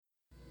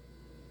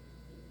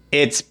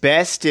It's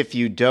best if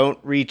you don't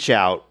reach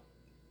out.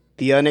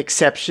 The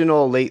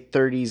unexceptional late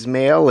 30s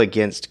male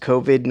against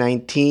COVID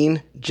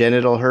 19,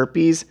 genital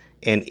herpes,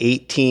 and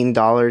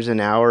 $18 an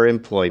hour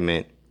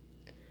employment.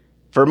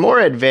 For more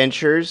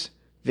adventures,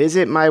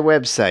 visit my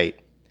website,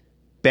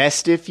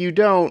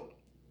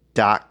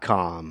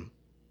 bestifyoudon't.com.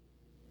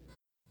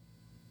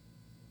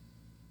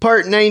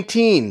 Part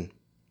 19.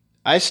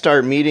 I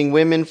start meeting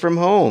women from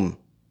home.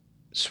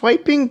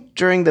 Swiping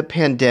during the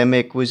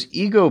pandemic was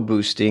ego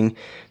boosting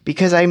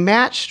because I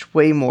matched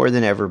way more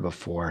than ever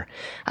before.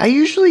 I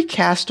usually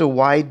cast a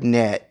wide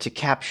net to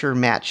capture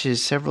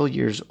matches several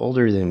years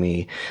older than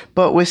me,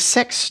 but with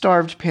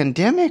sex-starved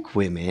pandemic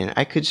women,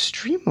 I could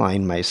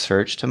streamline my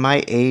search to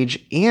my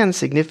age and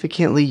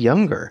significantly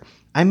younger.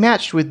 I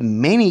matched with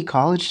many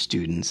college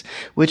students,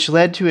 which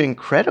led to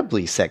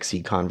incredibly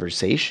sexy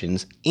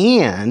conversations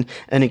and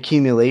an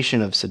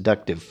accumulation of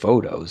seductive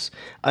photos.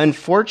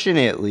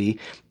 Unfortunately,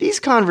 these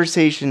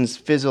conversations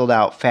fizzled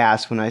out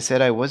fast when I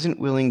said I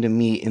wasn't willing to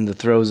meet in the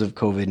throes of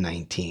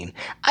COVID-19.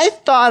 I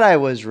thought I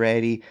was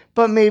ready,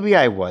 but maybe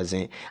I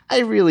wasn't. I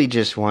really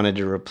just wanted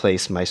to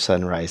replace my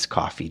sunrise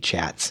coffee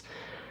chats.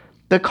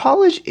 The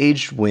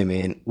college-aged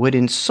women would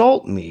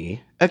insult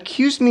me,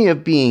 accuse me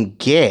of being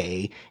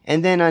gay,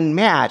 and then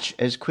unmatch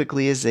as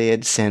quickly as they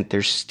had sent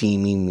their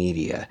steamy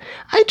media.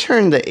 I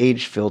turned the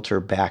age filter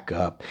back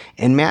up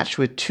and matched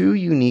with two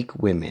unique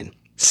women,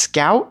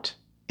 Scout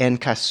and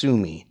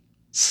Kasumi.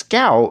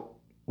 Scout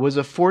was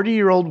a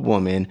 40-year-old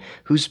woman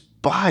whose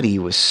body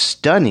was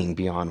stunning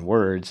beyond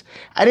words.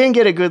 I didn't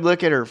get a good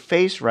look at her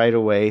face right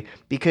away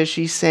because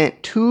she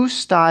sent two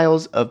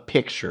styles of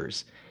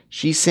pictures.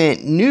 She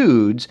sent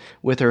nudes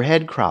with her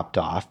head cropped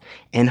off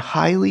and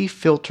highly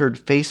filtered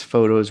face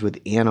photos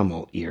with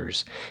animal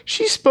ears.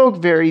 She spoke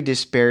very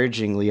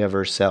disparagingly of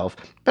herself,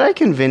 but I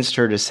convinced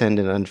her to send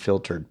an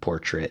unfiltered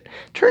portrait.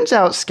 Turns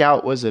out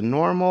Scout was a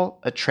normal,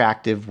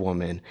 attractive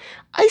woman.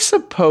 I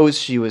suppose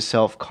she was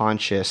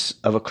self-conscious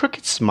of a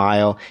crooked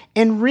smile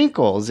and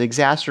wrinkles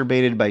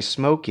exacerbated by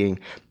smoking,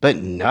 but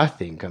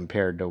nothing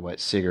compared to what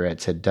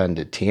cigarettes had done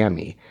to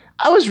Tammy.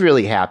 I was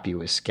really happy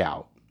with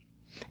Scout.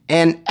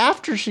 And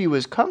after she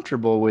was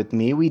comfortable with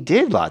me, we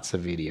did lots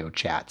of video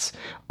chats.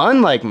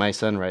 Unlike my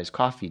sunrise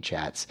coffee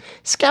chats,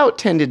 Scout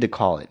tended to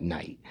call at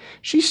night.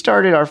 She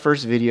started our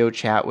first video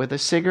chat with a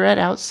cigarette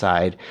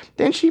outside,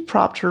 then she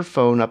propped her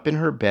phone up in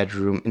her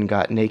bedroom and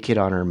got naked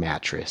on her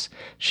mattress.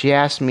 She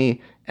asked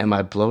me, "Am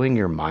I blowing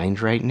your mind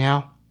right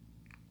now?"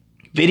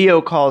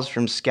 Video calls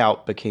from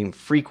Scout became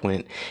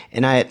frequent,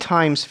 and I at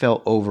times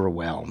felt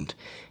overwhelmed.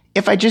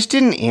 If I just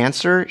didn't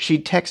answer,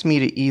 she'd text me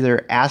to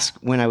either ask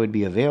when I would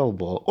be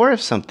available or if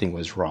something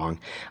was wrong.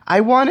 I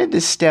wanted to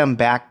stem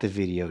back the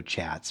video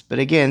chats, but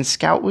again,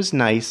 Scout was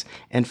nice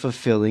and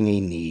fulfilling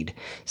a need.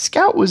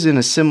 Scout was in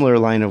a similar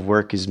line of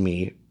work as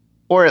me,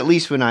 or at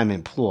least when I'm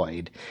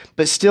employed,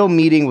 but still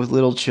meeting with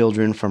little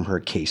children from her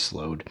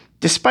caseload.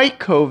 Despite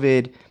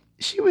COVID,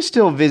 she was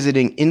still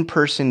visiting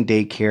in-person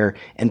daycare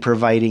and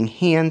providing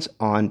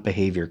hands-on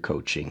behavior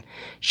coaching.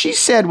 She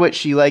said what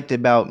she liked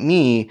about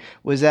me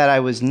was that I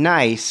was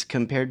nice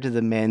compared to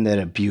the men that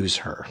abuse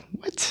her.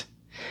 What?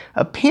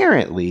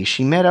 Apparently,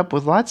 she met up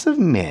with lots of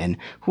men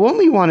who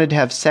only wanted to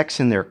have sex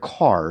in their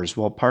cars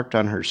while parked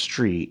on her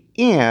street,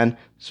 and,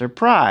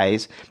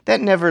 surprise,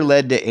 that never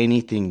led to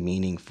anything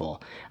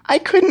meaningful. I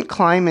couldn't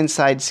climb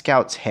inside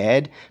Scout's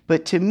head,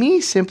 but to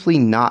me, simply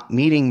not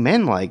meeting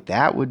men like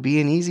that would be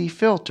an easy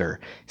filter.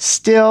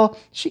 Still,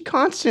 she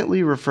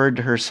constantly referred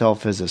to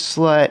herself as a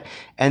slut,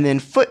 and then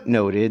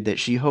footnoted that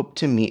she hoped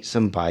to meet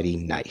somebody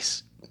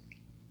nice.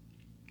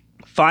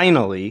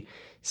 Finally,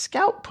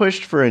 Scout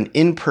pushed for an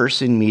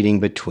in-person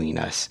meeting between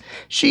us.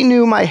 She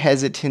knew my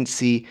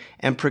hesitancy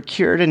and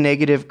procured a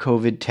negative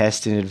COVID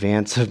test in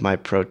advance of my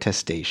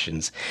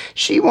protestations.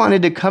 She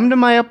wanted to come to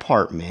my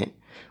apartment,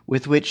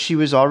 with which she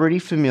was already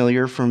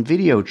familiar from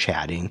video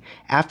chatting,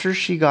 after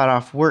she got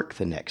off work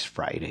the next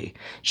Friday.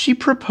 She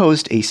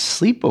proposed a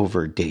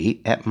sleepover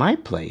date at my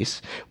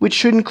place, which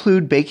should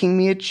include baking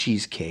me a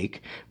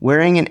cheesecake,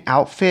 wearing an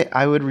outfit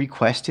I would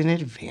request in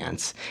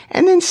advance,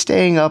 and then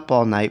staying up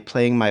all night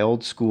playing my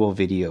old school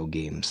video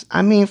games.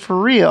 I mean, for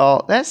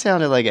real, that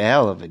sounded like a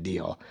hell of a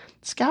deal.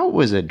 Scout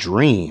was a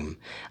dream.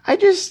 I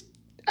just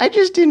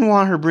didn't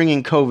want her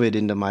bringing COVID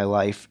into my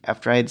life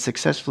after I had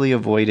successfully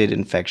avoided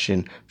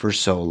infection for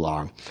so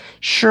long.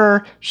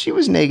 Sure, she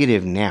was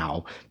negative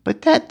now,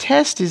 but that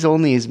test is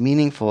only as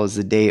meaningful as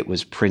the day it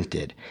was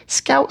printed.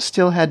 Scout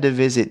still had to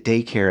visit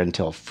daycare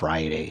until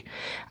Friday.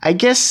 I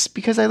guess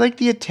because I liked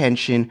the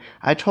attention,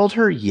 I told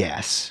her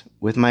yes,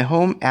 with my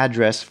home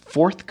address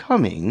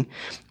forthcoming,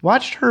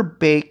 watched her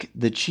bake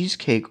the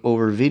cheesecake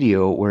over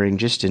video wearing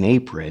just an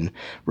apron,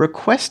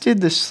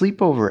 requested the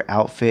sleepover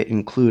outfit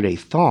include a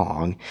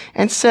thong,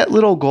 and set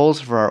little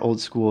goals for our old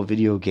school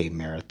video game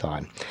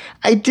marathon.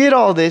 I did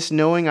all this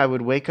knowing I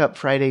would wake up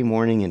Friday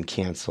morning and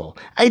cancel.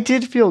 I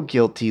did feel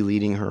guilty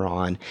leading her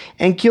on,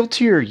 and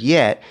guiltier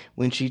yet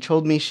when she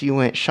told me she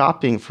went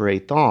shopping for a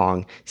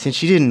thong since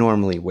she didn't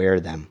normally wear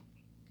them.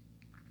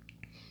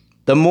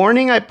 The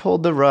morning I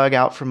pulled the rug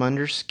out from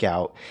under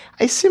Scout,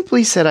 I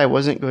simply said I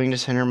wasn't going to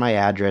send her my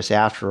address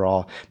after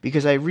all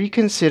because I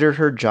reconsidered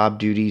her job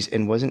duties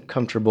and wasn't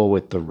comfortable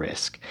with the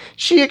risk.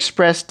 She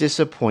expressed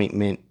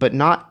disappointment, but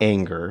not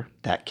anger,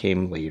 that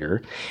came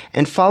later,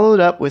 and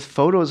followed up with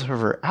photos of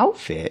her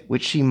outfit,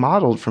 which she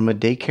modeled from a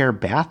daycare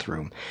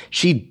bathroom.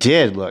 She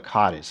did look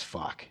hot as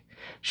fuck.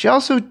 She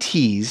also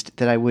teased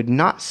that I would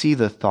not see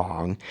the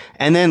thong,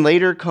 and then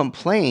later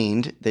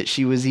complained that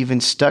she was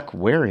even stuck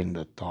wearing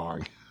the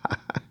thong.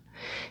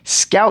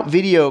 Scout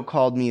video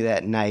called me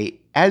that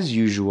night, as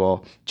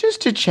usual,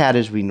 just to chat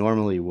as we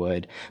normally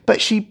would, but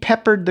she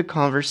peppered the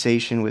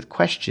conversation with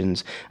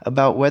questions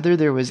about whether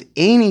there was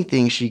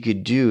anything she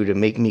could do to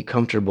make me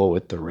comfortable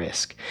with the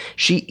risk.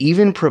 She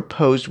even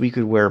proposed we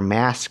could wear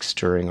masks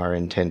during our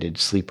intended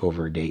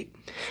sleepover date.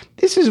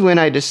 This is when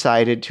I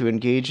decided to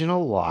engage in a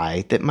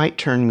lie that might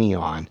turn me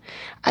on.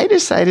 I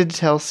decided to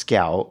tell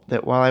Scout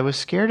that while I was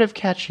scared of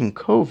catching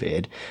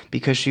COVID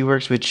because she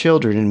works with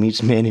children and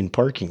meets men in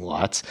parking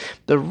lots,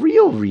 the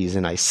real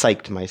reason I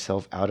psyched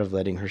myself out of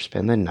letting her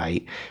spend the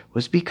night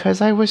was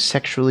because I was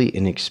sexually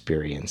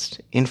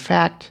inexperienced. In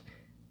fact,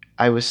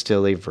 I was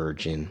still a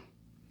virgin.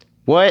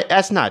 "What?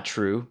 That's not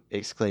true,"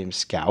 exclaimed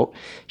Scout.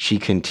 She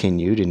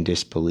continued in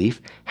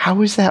disbelief.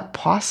 "How is that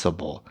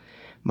possible?"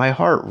 My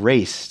heart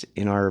raced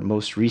in our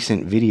most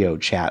recent video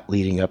chat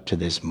leading up to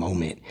this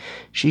moment.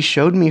 She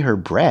showed me her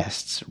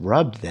breasts,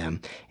 rubbed them,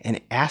 and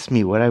asked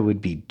me what I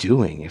would be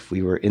doing if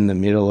we were in the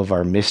middle of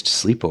our missed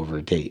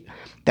sleepover date.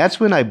 That's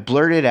when I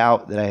blurted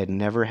out that I had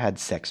never had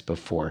sex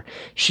before.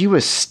 She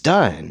was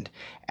stunned,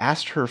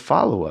 asked her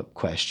follow-up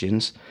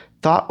questions,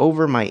 thought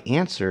over my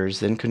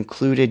answers, then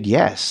concluded,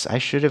 yes, I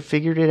should have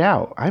figured it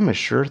out. I'm a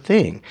sure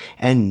thing,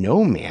 and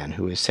no man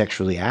who is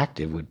sexually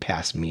active would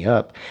pass me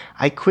up.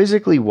 I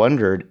quizzically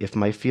wondered if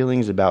my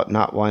feelings about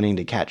not wanting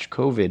to catch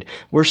COVID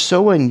were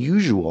so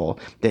unusual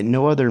that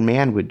no other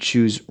man would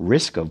choose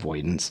risk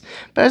avoidance.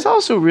 But it's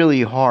also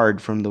really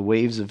hard from the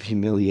waves of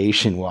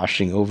humiliation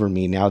washing over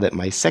me now that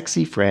my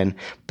sexy friend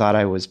thought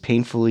I was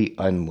painfully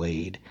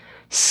unlaid.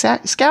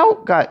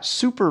 Scout got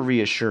super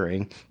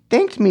reassuring,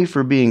 thanked me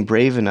for being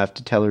brave enough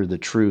to tell her the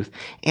truth,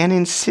 and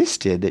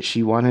insisted that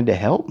she wanted to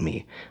help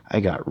me. I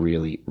got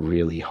really,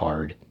 really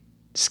hard.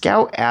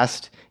 Scout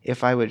asked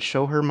if I would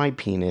show her my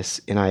penis,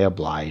 and I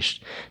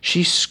obliged.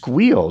 She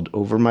squealed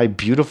over my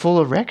beautiful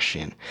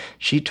erection.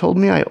 She told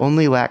me I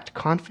only lacked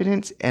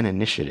confidence and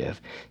initiative.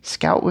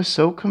 Scout was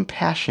so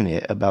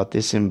compassionate about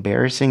this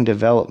embarrassing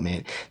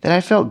development that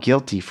I felt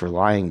guilty for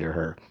lying to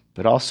her,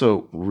 but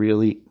also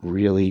really,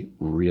 really,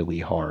 really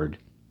hard.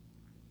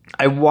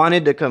 I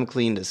wanted to come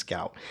clean to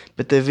Scout,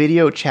 but the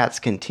video chats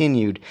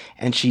continued,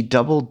 and she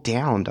doubled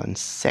down on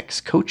sex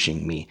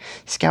coaching me.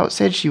 Scout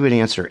said she would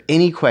answer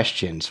any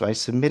question, so I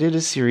submitted a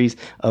series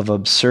of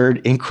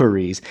absurd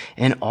inquiries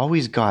and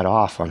always got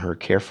off on her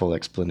careful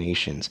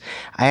explanations.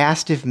 I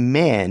asked if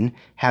men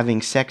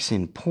having sex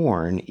in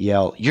porn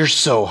yell, "You're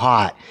so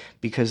hot,"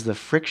 because the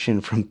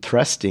friction from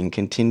thrusting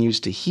continues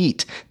to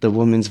heat the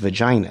woman's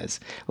vaginas,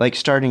 like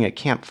starting a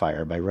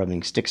campfire by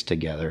rubbing sticks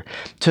together,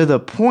 to the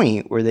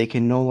point where they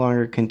can no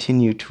longer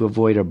continue to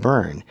avoid a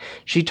burn.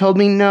 She told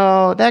me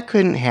no, that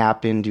couldn't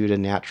happen due to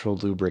natural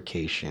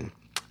lubrication.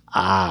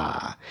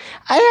 I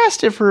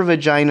asked if her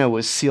vagina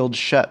was sealed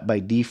shut by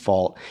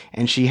default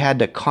and she had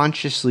to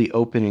consciously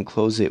open and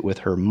close it with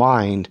her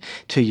mind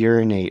to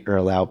urinate or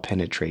allow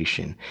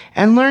penetration,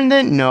 and learned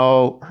that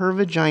no, her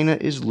vagina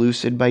is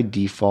lucid by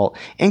default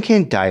and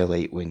can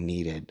dilate when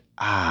needed.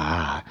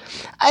 I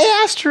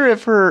asked her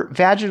if her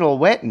vaginal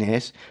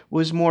wetness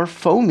was more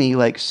foamy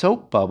like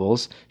soap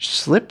bubbles,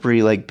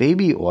 slippery like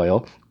baby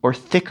oil, or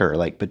thicker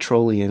like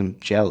petroleum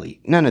jelly.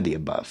 None of the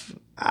above.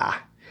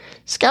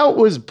 Scout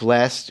was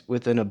blessed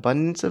with an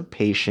abundance of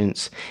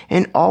patience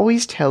and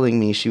always telling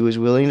me she was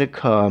willing to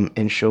come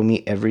and show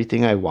me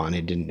everything I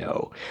wanted to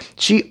know.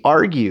 She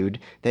argued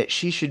that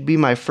she should be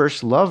my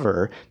first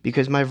lover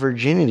because my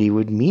virginity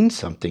would mean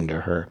something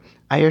to her.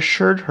 I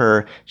assured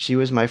her she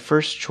was my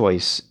first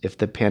choice if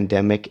the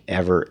pandemic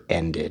ever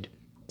ended.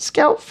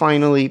 Scout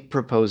finally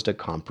proposed a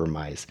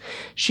compromise.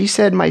 She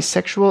said my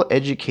sexual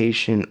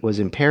education was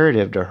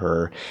imperative to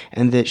her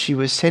and that she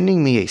was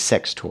sending me a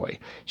sex toy.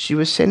 She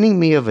was sending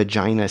me a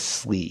vagina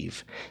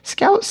sleeve.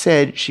 Scout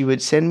said she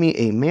would send me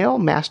a male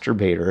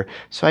masturbator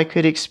so I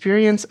could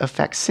experience a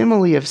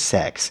facsimile of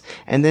sex,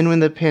 and then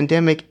when the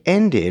pandemic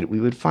ended, we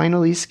would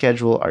finally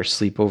schedule our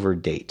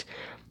sleepover date.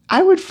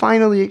 I would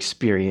finally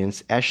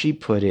experience, as she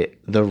put it,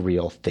 the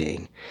real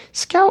thing.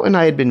 Scout and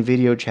I had been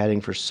video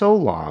chatting for so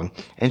long,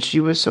 and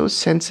she was so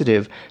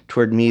sensitive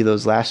toward me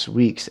those last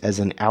weeks as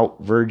an out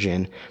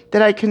virgin,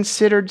 that I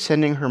considered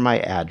sending her my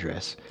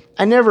address.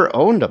 I never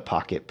owned a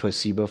pocket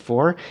pussy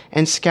before,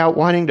 and Scout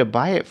wanting to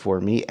buy it for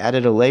me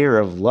added a layer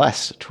of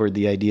lust toward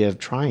the idea of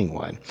trying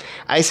one.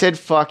 I said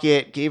fuck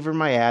it, gave her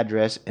my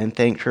address, and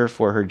thanked her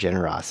for her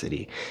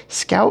generosity.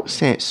 Scout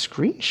sent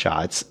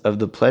screenshots of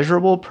the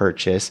pleasurable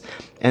purchase,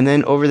 and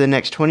then over the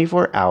next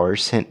 24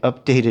 hours sent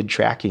updated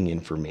tracking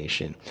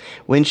information.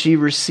 When she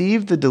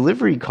received the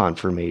delivery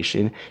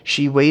confirmation,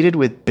 she waited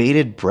with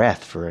bated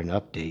breath for an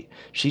update.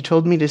 She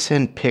told me to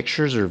send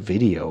pictures or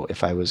video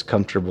if I was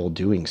comfortable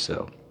doing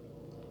so.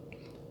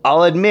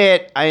 I'll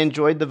admit I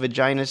enjoyed the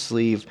vagina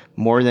sleeve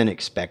more than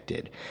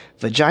expected.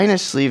 Vagina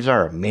sleeves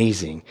are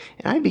amazing,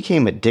 and I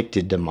became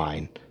addicted to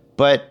mine.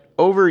 But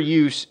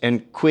overuse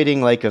and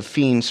quitting like a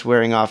fiend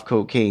swearing off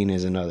cocaine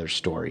is another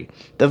story.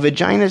 The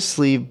vagina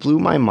sleeve blew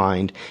my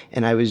mind,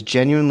 and I was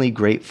genuinely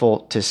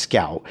grateful to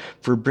Scout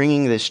for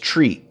bringing this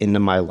treat into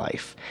my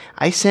life.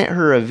 I sent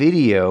her a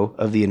video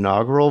of the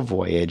inaugural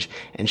voyage,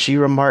 and she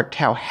remarked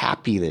how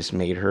happy this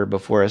made her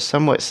before a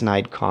somewhat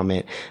snide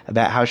comment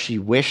about how she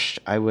wished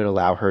I would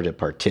allow her to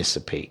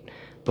participate.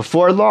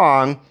 Before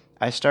long,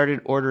 I started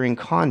ordering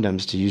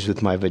condoms to use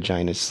with my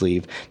vagina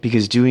sleeve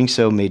because doing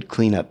so made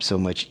cleanup so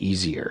much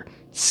easier.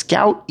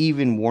 Scout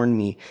even warned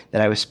me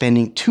that I was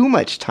spending too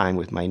much time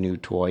with my new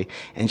toy,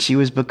 and she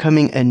was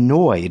becoming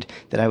annoyed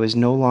that I was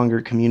no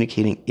longer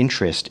communicating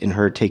interest in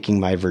her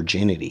taking my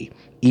virginity.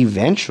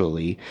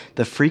 Eventually,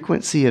 the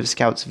frequency of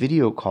Scout's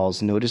video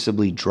calls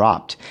noticeably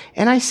dropped,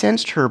 and I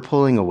sensed her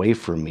pulling away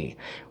from me.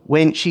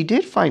 When she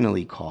did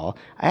finally call,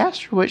 I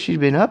asked her what she'd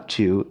been up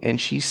to,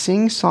 and she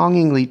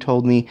sing-songingly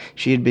told me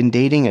she had been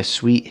dating a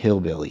sweet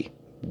hillbilly.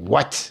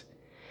 What?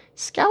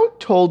 Scout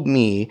told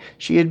me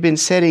she had been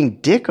setting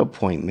dick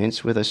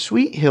appointments with a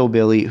sweet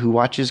hillbilly who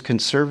watches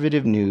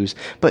conservative news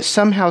but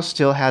somehow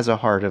still has a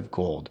heart of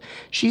gold.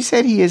 She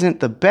said he isn't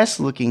the best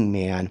looking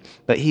man,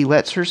 but he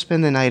lets her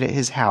spend the night at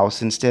his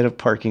house instead of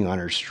parking on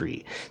her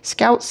street.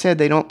 Scout said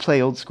they don't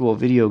play old school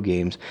video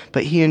games,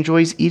 but he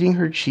enjoys eating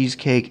her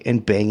cheesecake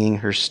and banging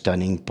her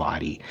stunning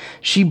body.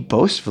 She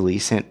boastfully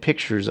sent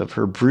pictures of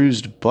her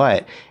bruised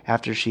butt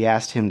after she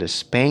asked him to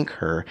spank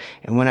her,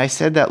 and when I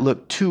said that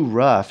looked too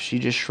rough, she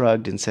just shrugged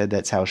and said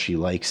that's how she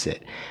likes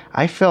it.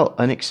 I felt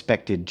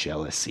unexpected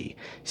jealousy.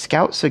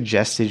 Scout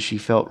suggested she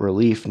felt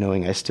relief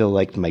knowing I still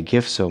liked my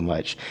gift so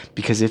much,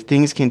 because if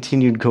things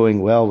continued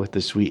going well with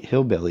the sweet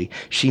hillbilly,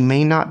 she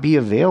may not be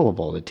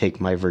available to take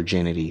my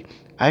virginity.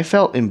 I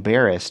felt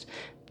embarrassment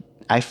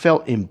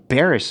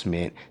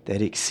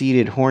that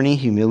exceeded horny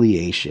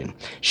humiliation.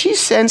 She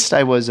sensed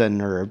I was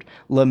unnerved,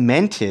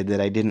 lamented that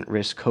I didn't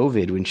risk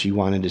COVID when she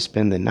wanted to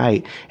spend the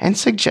night, and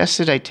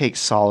suggested I take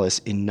solace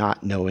in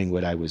not knowing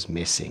what I was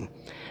missing.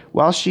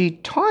 While she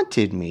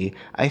taunted me,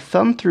 I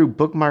thumbed through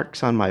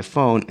bookmarks on my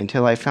phone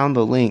until I found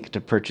the link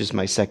to purchase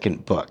my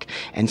second book,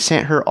 and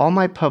sent her all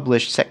my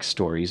published sex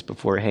stories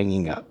before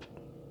hanging up.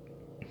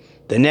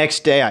 The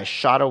next day, I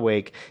shot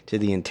awake to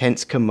the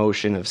intense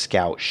commotion of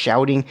Scout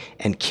shouting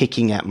and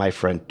kicking at my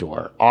front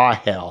door. Aw,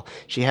 hell,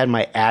 she had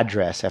my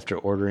address after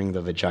ordering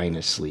the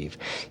vagina sleeve.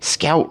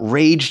 Scout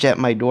raged at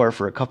my door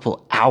for a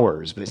couple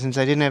hours, but since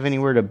I didn't have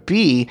anywhere to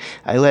be,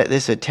 I let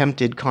this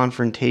attempted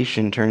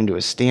confrontation turn into a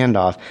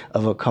standoff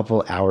of a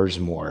couple hours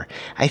more.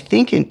 I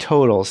think in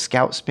total,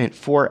 Scout spent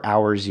 4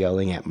 hours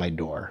yelling at my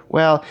door.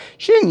 Well,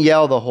 she didn't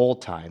yell the whole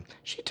time.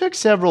 She took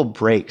several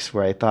breaks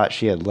where I thought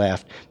she had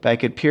left, but I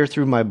could peer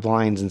through my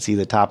blinds and see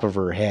the top of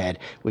her head,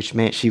 which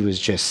meant she was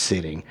just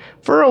sitting.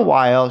 For a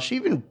while, she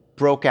even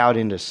broke out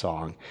into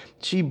song.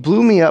 She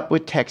blew me up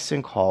with texts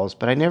and calls,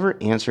 but I never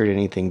answered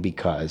anything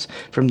because,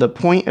 from the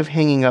point of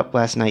hanging up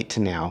last night to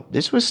now,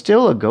 this was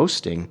still a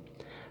ghosting.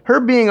 Her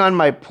being on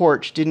my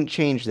porch didn't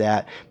change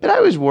that, but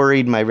I was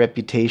worried my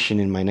reputation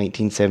in my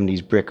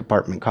 1970s brick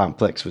apartment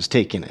complex was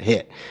taking a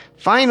hit.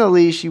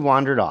 Finally, she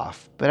wandered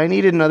off, but I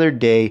needed another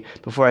day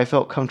before I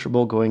felt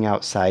comfortable going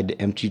outside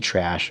to empty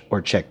trash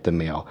or check the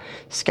mail.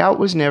 Scout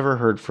was never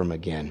heard from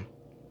again.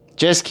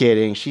 Just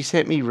kidding. She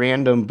sent me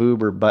random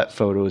boob or butt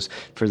photos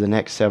for the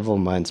next several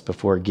months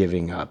before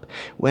giving up.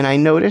 When I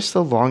noticed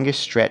the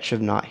longest stretch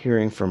of not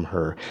hearing from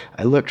her,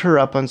 I looked her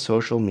up on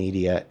social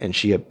media and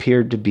she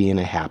appeared to be in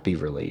a happy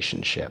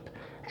relationship.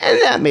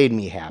 And that made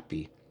me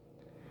happy.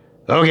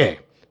 Okay,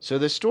 so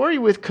the story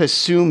with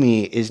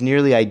Kasumi is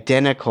nearly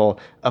identical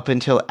up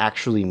until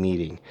actually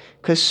meeting.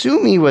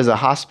 Kasumi was a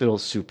hospital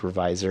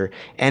supervisor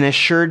and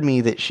assured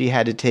me that she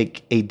had to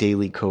take a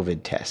daily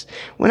COVID test.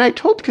 When I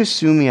told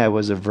Kasumi I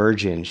was a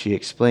virgin, she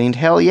explained,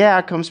 "Hell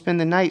yeah, come spend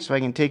the night so I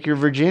can take your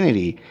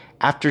virginity."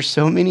 After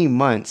so many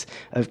months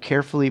of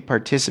carefully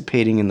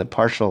participating in the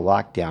partial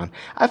lockdown,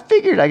 I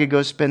figured I could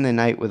go spend the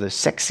night with a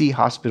sexy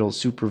hospital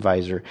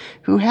supervisor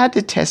who had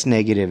to test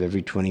negative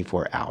every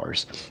 24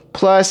 hours.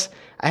 Plus,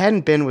 I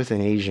hadn't been with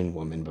an Asian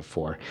woman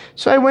before,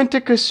 so I went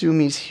to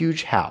Kasumi's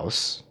huge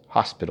house,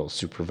 hospital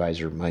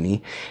supervisor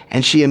money,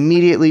 and she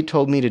immediately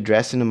told me to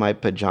dress into my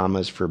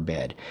pajamas for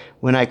bed.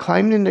 When I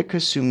climbed into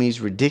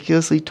Kasumi's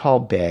ridiculously tall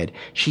bed,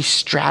 she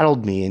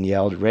straddled me and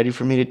yelled, "Ready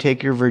for me to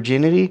take your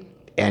virginity?"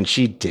 And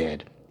she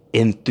did,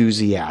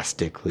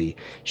 enthusiastically.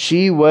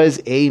 She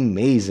was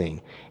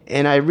amazing.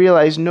 And I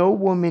realize no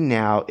woman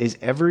now is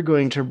ever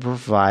going to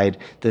provide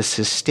the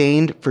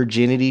sustained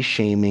virginity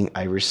shaming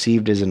I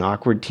received as an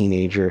awkward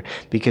teenager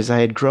because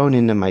I had grown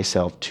into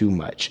myself too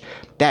much.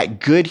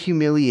 That good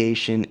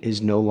humiliation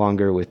is no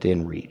longer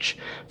within reach.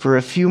 For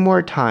a few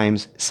more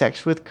times,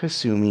 sex with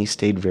Kasumi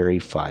stayed very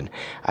fun.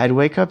 I'd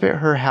wake up at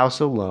her house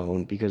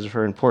alone because of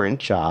her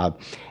important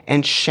job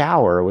and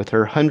shower with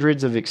her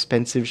hundreds of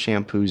expensive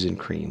shampoos and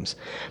creams.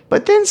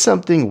 But then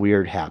something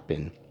weird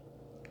happened.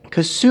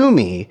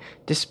 Kasumi,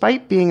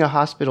 despite being a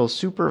hospital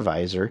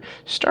supervisor,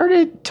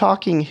 started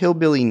talking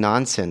hillbilly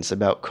nonsense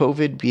about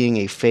COVID being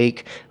a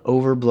fake,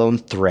 overblown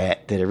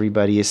threat that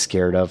everybody is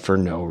scared of for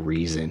no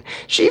reason.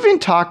 She even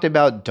talked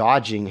about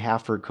dodging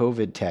half her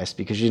COVID tests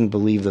because she didn't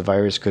believe the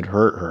virus could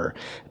hurt her.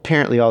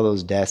 Apparently, all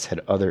those deaths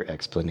had other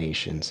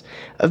explanations.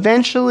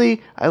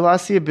 Eventually, I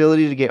lost the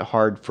ability to get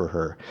hard for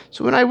her.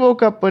 So when I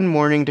woke up one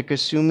morning to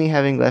Kasumi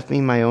having left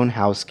me my own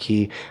house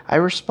key, I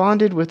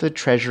responded with a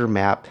treasure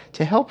map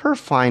to help her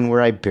find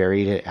where I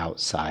buried it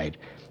outside.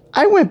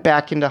 I went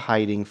back into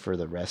hiding for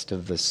the rest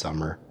of the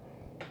summer.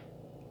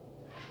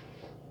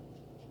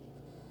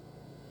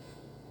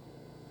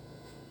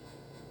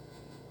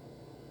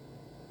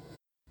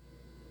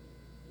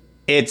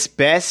 It's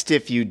best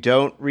if you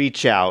don't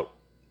reach out.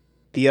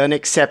 The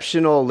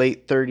unexceptional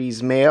late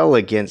 30s male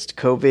against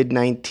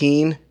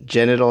COVID-19,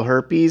 genital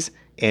herpes,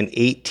 and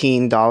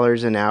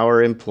 $18 an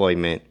hour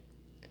employment.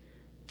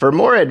 For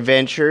more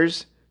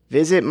adventures,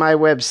 visit my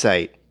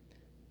website,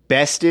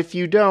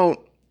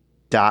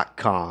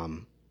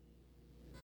 bestifyoudon't.com.